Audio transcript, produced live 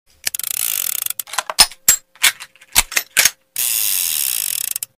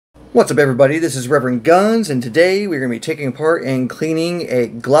What's up, everybody? This is Reverend Guns, and today we're going to be taking apart and cleaning a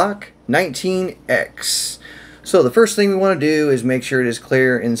Glock 19X. So the first thing we want to do is make sure it is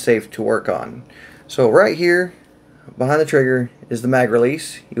clear and safe to work on. So right here behind the trigger is the mag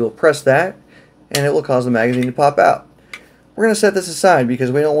release. You will press that and it will cause the magazine to pop out. We're going to set this aside because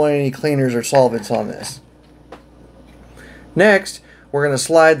we don't want any cleaners or solvents on this. Next, we're going to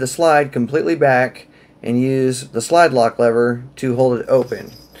slide the slide completely back and use the slide lock lever to hold it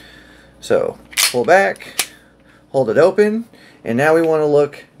open. So pull back, hold it open, and now we want to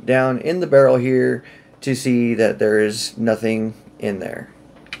look down in the barrel here to see that there is nothing in there.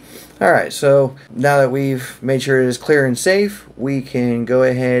 Alright, so now that we've made sure it is clear and safe, we can go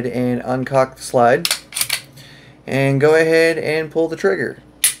ahead and uncock the slide and go ahead and pull the trigger.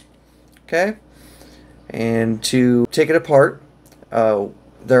 Okay? And to take it apart,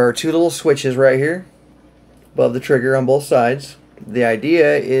 there are two little switches right here above the trigger on both sides. The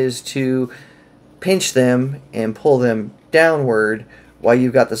idea is to pinch them and pull them downward while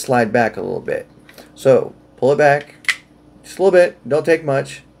you've got the slide back a little bit. So pull it back just a little bit, don't take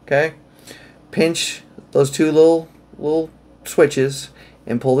much, okay? Pinch those two little switches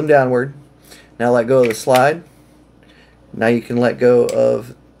and pull them downward. Now let go of the slide. Now you can let go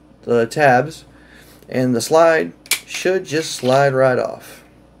of the tabs and the slide should just slide right off.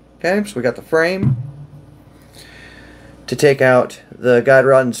 Okay, so we got the frame. To take out the guide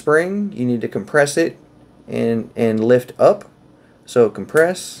rod and spring, you need to compress it and lift up. So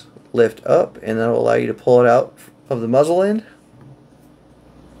compress, lift up, and that will allow you to pull it out of the muzzle end.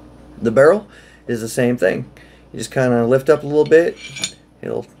 The barrel is the same thing. You just kind of lift up a little bit.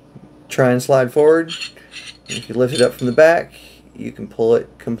 It'll try and slide forward. And if you lift it up from the back, you can pull it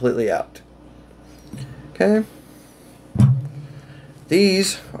completely out. Okay.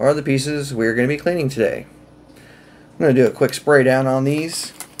 These are the pieces we're going to be cleaning today. I'm going to do a quick spray down on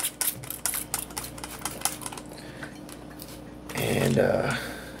these and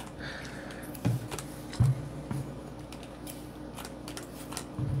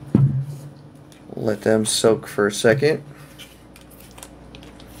let them soak for a second.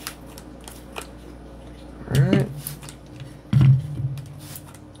 Alright.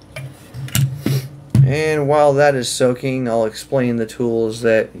 And while that is soaking, I'll explain the tools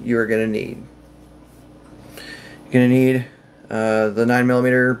that you're going to need. You're going to need the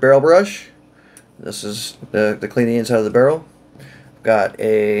 9mm barrel brush. This is to clean the inside of the barrel. I've got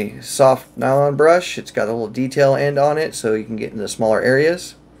a soft nylon brush. It's got a little detail end on it so you can get into smaller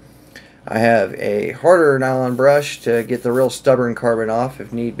areas. I have a harder nylon brush to get the real stubborn carbon off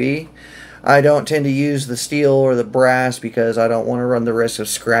if need be. I don't tend to use the steel or the brass because I don't want to run the risk of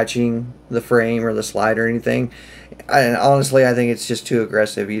scratching the frame or the slide or anything. And honestly, I think it's just too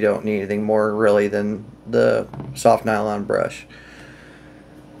aggressive. You don't need anything more really than the soft nylon brush.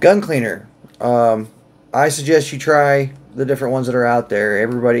 Gun cleaner. I suggest you try the different ones that are out there.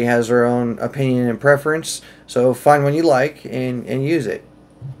 Everybody has their own opinion and preference, so find one you like and use it.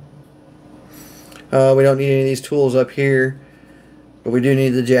 We don't need any of these tools up here, but we do need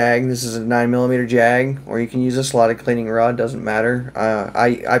the jag. This is a 9mm jag, or you can use a slotted cleaning rod, doesn't matter.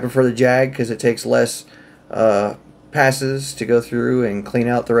 I prefer the jag because it takes less passes to go through and clean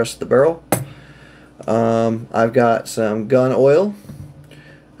out the rest of the barrel. I've got some gun oil.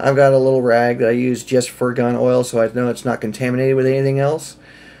 I've got a little rag that I use just for gun oil so I know it's not contaminated with anything else.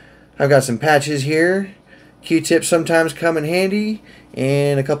 I've got some patches here. Q-tips sometimes come in handy,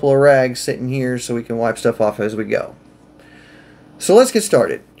 and a couple of rags sitting here so we can wipe stuff off as we go. So let's get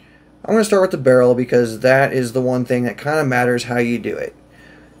started. I'm going to start with the barrel because that is the one thing that kind of matters how you do it.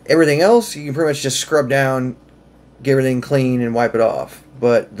 Everything else you can pretty much just scrub down, get everything clean, and wipe it off.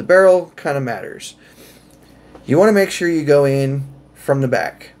 But the barrel kind of matters. You want to make sure you go in from the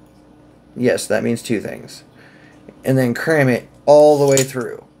back. Yes, that means two things. And then cram it all the way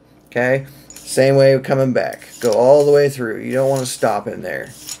through. Okay? Same way coming back. Go all the way through. You don't want to stop in there.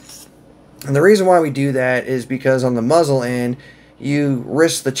 And the reason why we do that is because on the muzzle end, you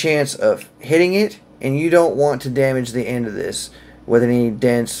risk the chance of hitting it, and you don't want to damage the end of this with any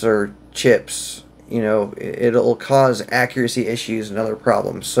dents or chips. You know, it'll cause accuracy issues and other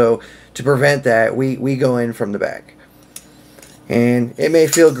problems. So to prevent that, we go in from the back. And it may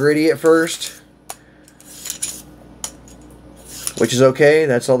feel gritty at first, which is okay.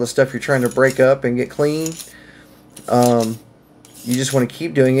 That's all the stuff you're trying to break up and get clean. You just want to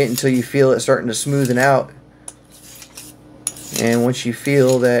keep doing it until you feel it starting to smoothen out. And once you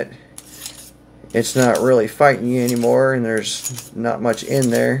feel that it's not really fighting you anymore and there's not much in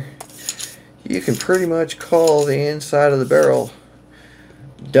there, you can pretty much call the inside of the barrel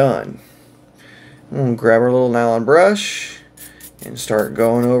done. We'll grab our little nylon brush, and start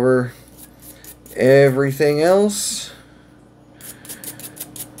going over everything else.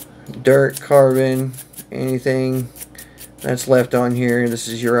 Dirt, carbon, anything that's left on here, this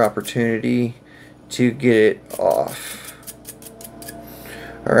is your opportunity to get it off.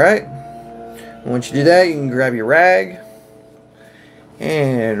 Alright, once you do that, you can grab your rag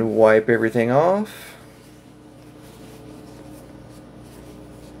and wipe everything off.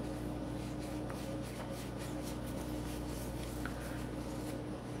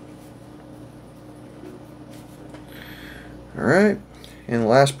 Alright, and the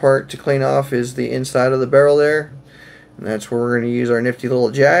last part to clean off is the inside of the barrel there, and that's where we're going to use our nifty little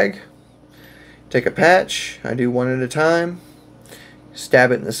jag. Take a patch, I do one at a time,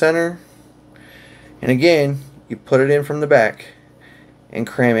 stab it in the center, and again you put it in from the back and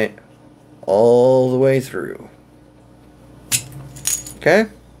cram it all the way through. Okay,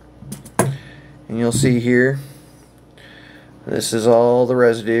 and you'll see here, this is all the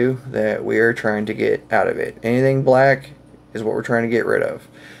residue that we are trying to get out of it. Anything black is what we're trying to get rid of.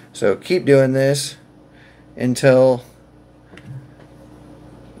 So keep doing this until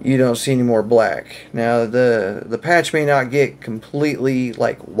you don't see any more black. Now the patch may not get completely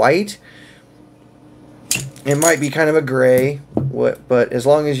like white. It might be kind of a gray, but as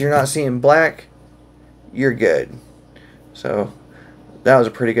long as you're not seeing black, you're good. So that was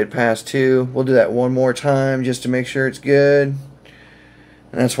a pretty good pass too. We'll do that one more time just to make sure it's good.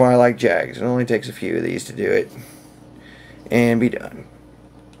 And that's why I like jags. It only takes a few of these to do it and be done.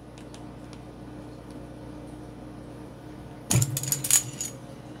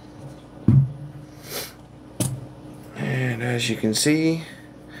 And as you can see,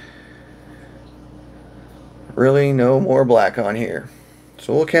 really no more black on here.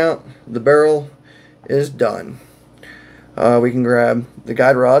 So we'll count the barrel is done. We can grab the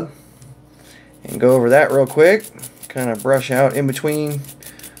guide rod and go over that real quick. Kind of brush out in between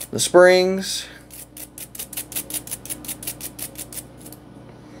the springs.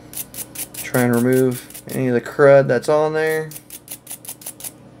 Try and remove any of the crud that's on there.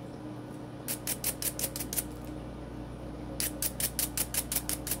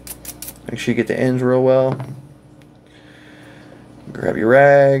 Make sure you get the ends real well. Grab your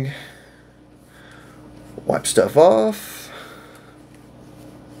rag. Wipe stuff off.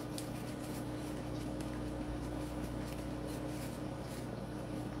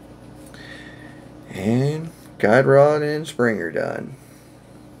 And guide rod and spring are done.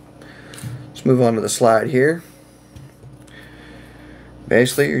 Let's move on to the slide here.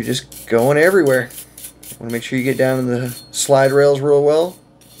 Basically, you're just going everywhere. You want to make sure you get down to the slide rails real well.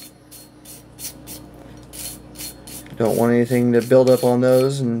 Don't want anything to build up on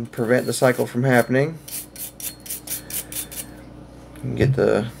those and prevent the cycle from happening. You can get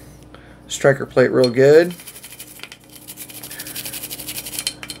the striker plate real good.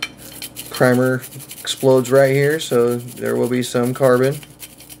 Primer explodes right here, so there will be some carbon.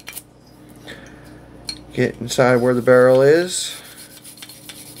 Get inside where the barrel is.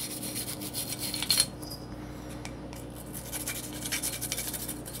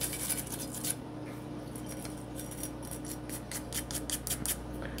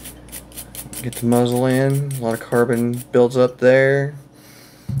 Get the muzzle in. A lot of carbon builds up there.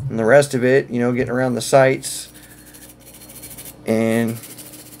 And the rest of it, you know, getting around the sights and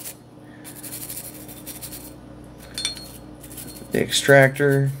the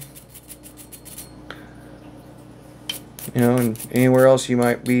extractor. You know, and anywhere else you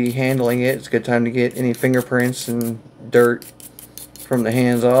might be handling it, it's a good time to get any fingerprints and dirt from the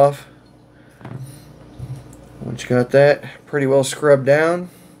hands off. Once you got that pretty well scrubbed down,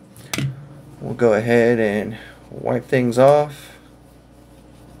 we'll go ahead and wipe things off.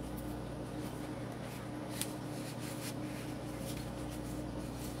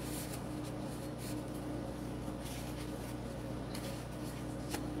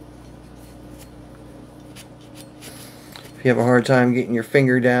 If you have a hard time getting your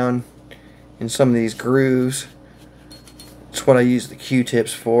finger down in some of these grooves, that's what I use the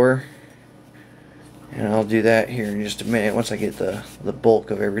Q-tips for. And I'll do that here in just a minute once I get the bulk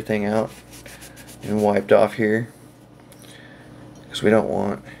of everything out and wiped off here, because we don't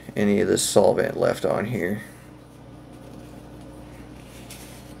want any of this solvent left on here.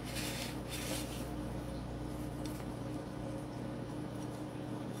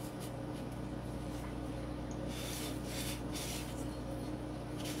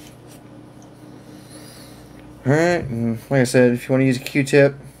 Alright, and like I said, if you want to use a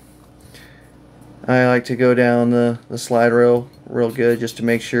Q-tip, I like to go down the slide rail real good just to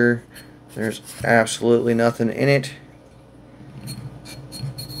make sure there's absolutely nothing in it.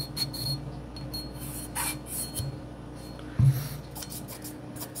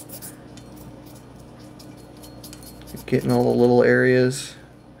 getting all the little areas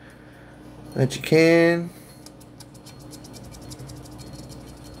that you can.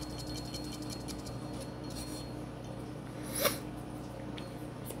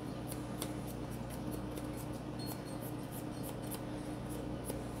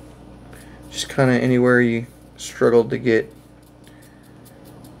 Just kind of anywhere you struggled to get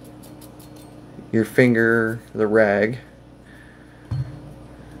your finger, the rag.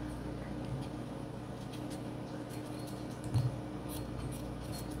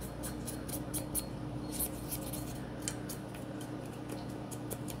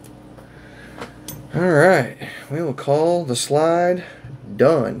 Alright, we will call the slide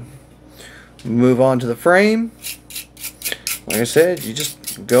done. Move on to the frame. Like I said, you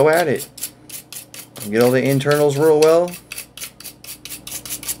just go at it. Get all the internals real well.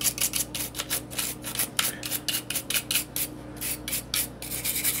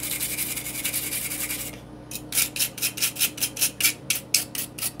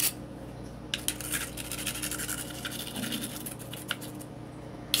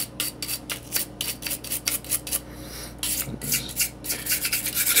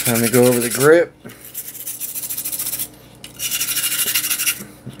 Time to go over the grip.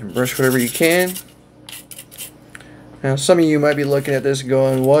 And brush whatever you can. Now some of you might be looking at this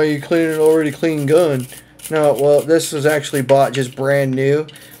going, why are you cleaning an already clean gun? No, well, this was actually bought just brand new,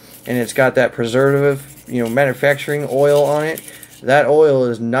 and it's got that preservative, you know, manufacturing oil on it. That oil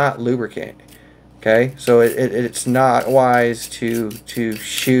is not lubricant. Okay, so it's not wise to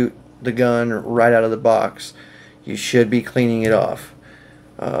shoot the gun right out of the box. You should be cleaning it off.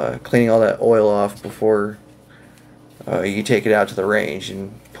 Cleaning all that oil off before you take it out to the range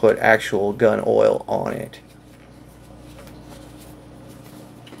and put actual gun oil on it.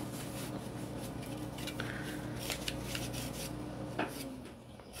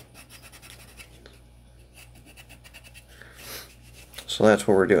 So that's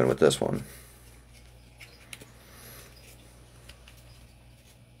what we're doing with this one.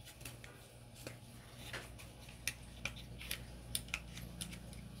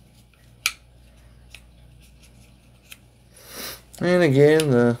 And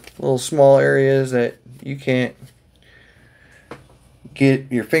again, the little small areas that you can't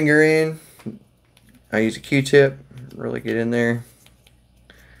get your finger in, I use a Q-tip, really get in there.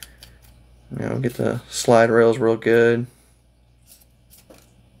 You know, get the slide rails real good,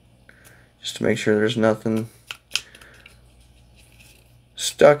 just to make sure there's nothing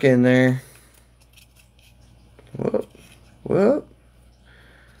stuck in there. Whoop, whoop.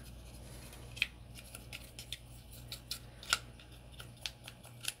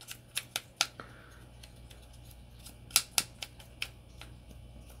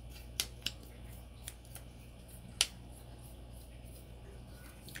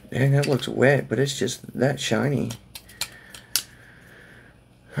 Dang, that looks wet, but it's just that shiny.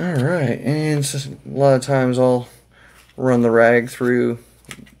 Alright, and so a lot of times I'll run the rag through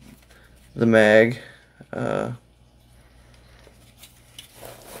the mag.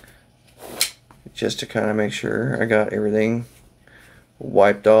 Just to kind of make sure I got everything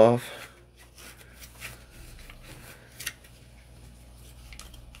wiped off.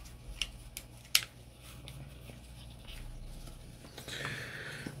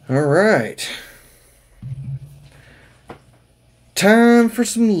 Alright, time for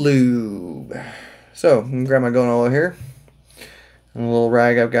some lube. So I'm gonna grab my gun oil here, and a little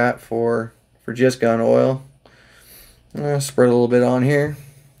rag I've got for just gun oil. I'll spread a little bit on here,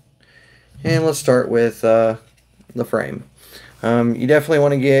 and let's start with the frame. You definitely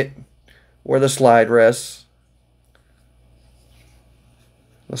want to get where the slide rests,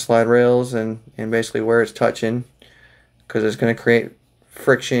 the slide rails, and basically where it's touching, because it's going to create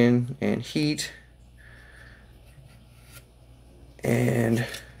friction and heat, and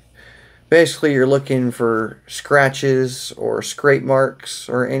basically you're looking for scratches or scrape marks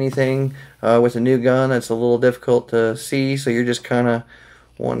or anything. With a new gun, that's a little difficult to see, so you're just kind of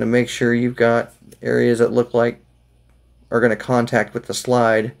wanting to make sure you've got areas that look like are going to contact with the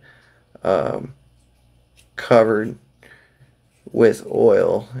slide covered with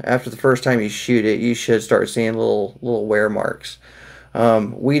oil. After the first time you shoot it, you should start seeing little wear marks.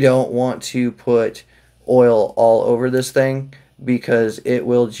 We don't want to put oil all over this thing, because it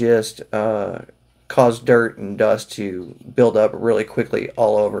will just cause dirt and dust to build up really quickly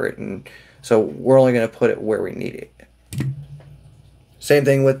all over it, and so we're only going to put it where we need it. Same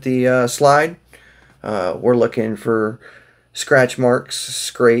thing with the slide. We're looking for scratch marks,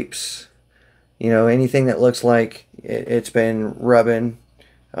 scrapes, you know, anything that looks like it's been rubbing.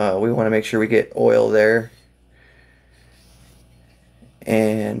 We want to make sure we get oil there.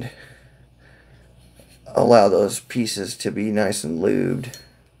 And allow those pieces to be nice and lubed.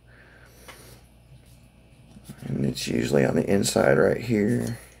 And it's usually on the inside right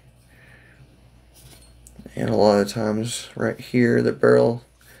here. And a lot of times right here, the barrel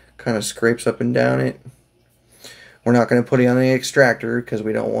kind of scrapes up and down it. We're not going to put it on the extractor because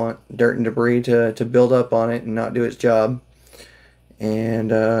we don't want dirt and debris to build up on it and not do its job. And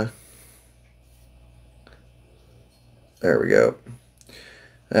there we go.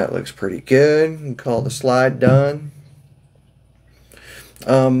 That looks pretty good. We call the slide done.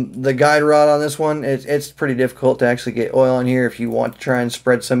 The guide rod on this one, it's pretty difficult to actually get oil in here. If you want to try and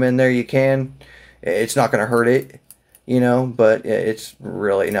spread some in there, you can. It's not going to hurt it, you know, but it's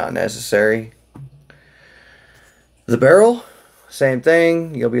really not necessary. The barrel, same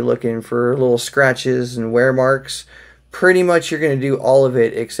thing. You'll be looking for little scratches and wear marks. Pretty much you're going to do all of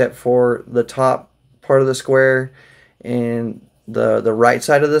it except for the top part of the square and the right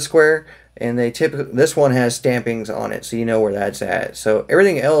side of the square. And they typically, this one has stampings on it, so you know where that's at. So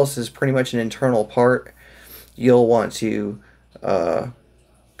everything else is pretty much an internal part. You'll want to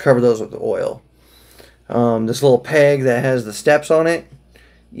cover those with oil. This little peg that has the steps on it,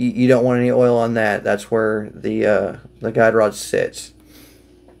 you don't want any oil on that. That's where the guide rod sits.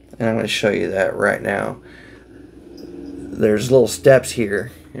 And I'm going to show you that right now. There's little steps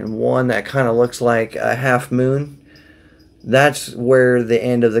here, and one that kind of looks like a half moon. That's where the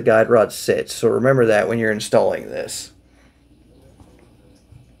end of the guide rod sits. So remember that when you're installing this.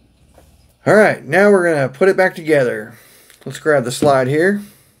 Alright, now we're going to put it back together. Let's grab the slide here.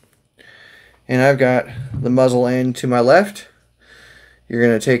 And I've got the muzzle end to my left. You're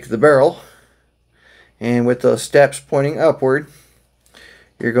going to take the barrel, and with those steps pointing upward,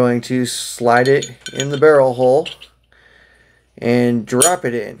 you're going to slide it in the barrel hole and drop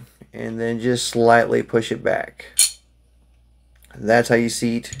it in, and then just slightly push it back. That's how you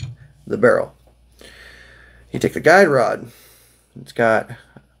seat the barrel. You take the guide rod. It's got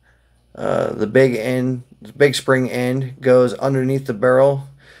the big end, the big spring end goes underneath the barrel.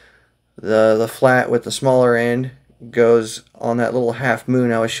 The flat with the smaller end goes on that little half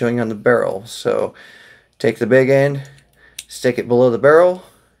moon I was showing on the barrel. So take the big end, stick it below the barrel,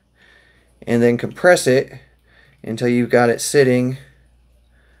 and then compress it until you've got it sitting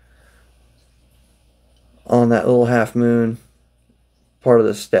on that little half moon part of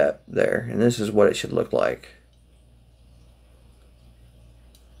the step there. And this is what it should look like.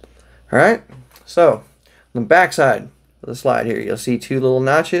 Alright, so on the back side of the slide here, you'll see two little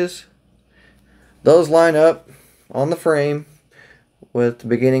notches. Those line up on the frame with the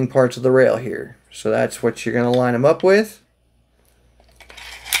beginning parts of the rail here. So that's what you're going to line them up with.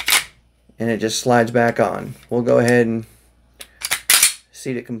 And it just slides back on. We'll go ahead and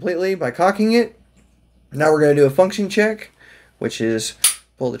seat it completely by cocking it. Now we're going to do a function check, which is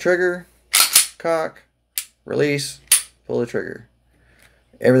pull the trigger, cock, release, pull the trigger.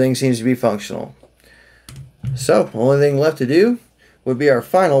 Everything seems to be functional. So the only thing left to do would be our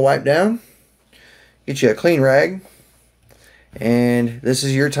final wipe down. Get you a clean rag, and this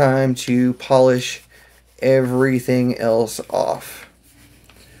is your time to polish everything else off.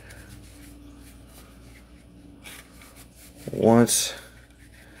 Once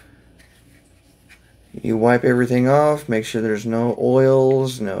you wipe everything off, make sure there's no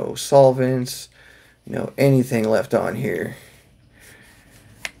oils, no solvents, no anything left on here.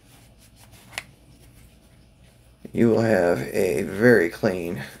 You will have a very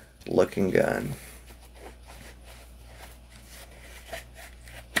clean looking gun.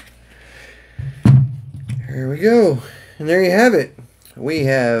 There we go. And there you have it. We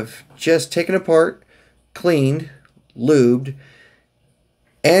have just taken apart, cleaned, lubed,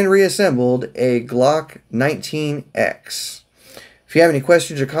 and reassembled a Glock 19X. If you have any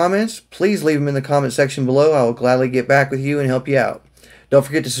questions or comments, please leave them in the comment section below. I will gladly get back with you and help you out. Don't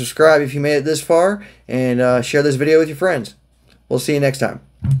forget to subscribe if you made it this far, and share this video with your friends. We'll see you next time.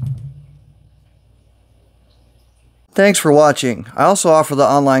 Thanks for watching. I also offer the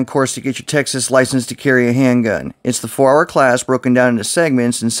online course to get your Texas license to carry a handgun. It's the 4-hour class broken down into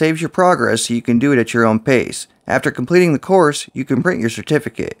segments and saves your progress so you can do it at your own pace. After completing the course, you can print your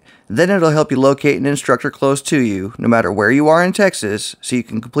certificate. Then it'll help you locate an instructor close to you, no matter where you are in Texas, so you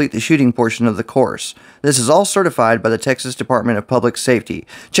can complete the shooting portion of the course. This is all certified by the Texas Department of Public Safety.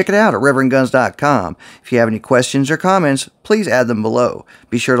 Check it out at reverendguns.com. If you have any questions or comments, please add them below.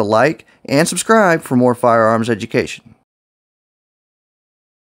 Be sure to like and subscribe for more firearms education.